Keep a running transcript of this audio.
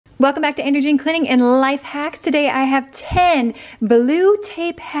Welcome back to Andrea Jean Cleaning and Life Hacks. Today I have 10 blue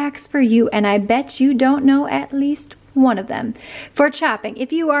tape hacks for you, and I bet you don't know at least one of them. For chopping,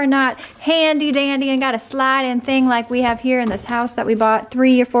 if you are not handy dandy and got a slide-in thing like we have here in this house that we bought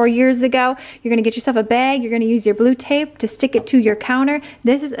 3 or 4 years ago, you're gonna get yourself a bag, you're gonna use your blue tape to stick it to your counter.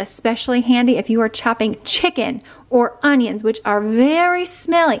 This is especially handy if you are chopping chicken or onions, which are very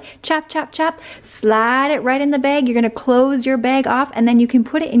smelly. Chop, chop, chop, slide it right in the bag. You're gonna close your bag off, and then you can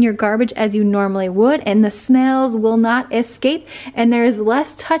put it in your garbage as you normally would, and the smells will not escape, and there is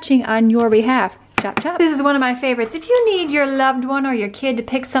less touching on your behalf. Chop, chop. This is one of my favorites. If you need your loved one or your kid to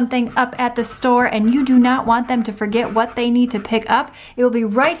pick something up at the store and you do not want them to forget what they need to pick up, it will be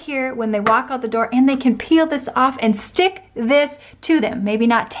right here when they walk out the door, and they can peel this off and stick this to them. Maybe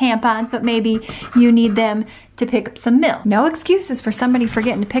not tampons, but maybe you need them to pick up some milk. No excuses for somebody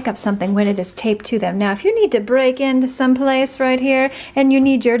forgetting to pick up something when it is taped to them. Now, if you need to break into some place right here and you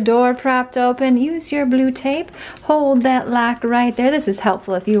need your door propped open, use your blue tape. Hold that lock right there. This is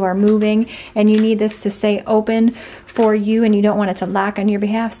helpful if you are moving and you need this to stay open for you and you don't want it to lock on your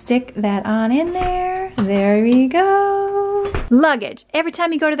behalf. Stick that on in there. There we go. Luggage. Every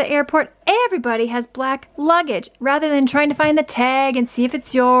time you go to the airport, everybody has black luggage. Rather than trying to find the tag and see if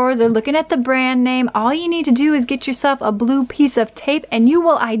it's yours or looking at the brand name, all you need to do is get yourself a blue piece of tape and you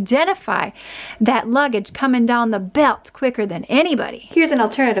will identify that luggage coming down the belt quicker than anybody. Here's an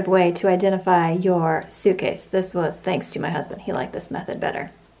alternative way to identify your suitcase. This was thanks to my husband. He liked this method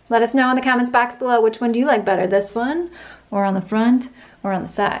better. Let us know in the comments box below, which one do you like better, this one or on the front or on the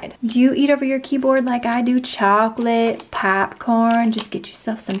side? Do you eat over your keyboard like I do? Chocolate, popcorn, just get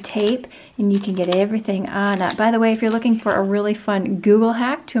yourself some tape and you can get everything on that. By the way, if you're looking for a really fun Google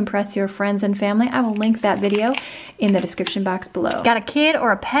hack to impress your friends and family, I will link that video in the description box below. Got a kid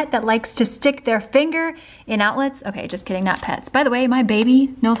or a pet that likes to stick their finger in outlets? Okay, just kidding, not pets. By the way, my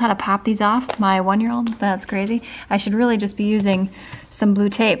baby knows how to pop these off, my 1-year-old, that's crazy. I should really just be using some blue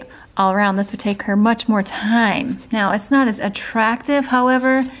tape all around. This would take her much more time. Now, it's not as attractive,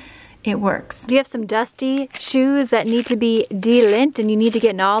 however, it works. Do you have some dusty shoes that need to be de-lint and you need to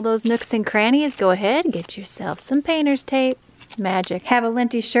get in all those nooks and crannies? Go ahead, get yourself some painter's tape. Magic. Have a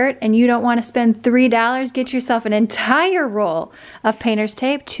linty shirt and you don't want to spend $3? Get yourself an entire roll of painter's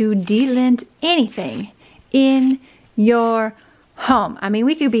tape to de-lint anything in your home. I mean,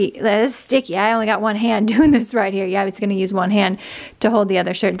 we could be, this is sticky. I only got one hand doing this right here. Yeah, I was going to use one hand to hold the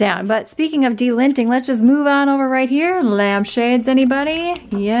other shirt down. But speaking of delinting, let's just move on over right here. Lampshades, anybody?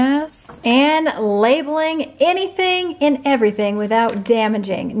 Yes. And labeling anything and everything without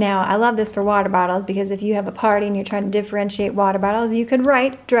damaging. Now, I love this for water bottles because if you have a party and you're trying to differentiate water bottles, you could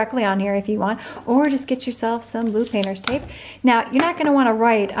write directly on here if you want, or just get yourself some blue painter's tape. Now, you're not going to want to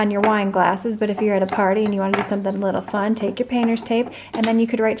write on your wine glasses, but if you're at a party and you want to do something a little fun, take your painter's tape, and then you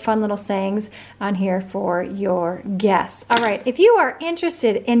could write fun little sayings on here for your guests. All right, if you are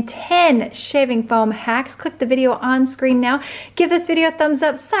interested in 10 shaving foam hacks, click the video on screen now. Give this video a thumbs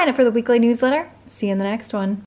up, sign up for the weekly newsletter. See you in the next one.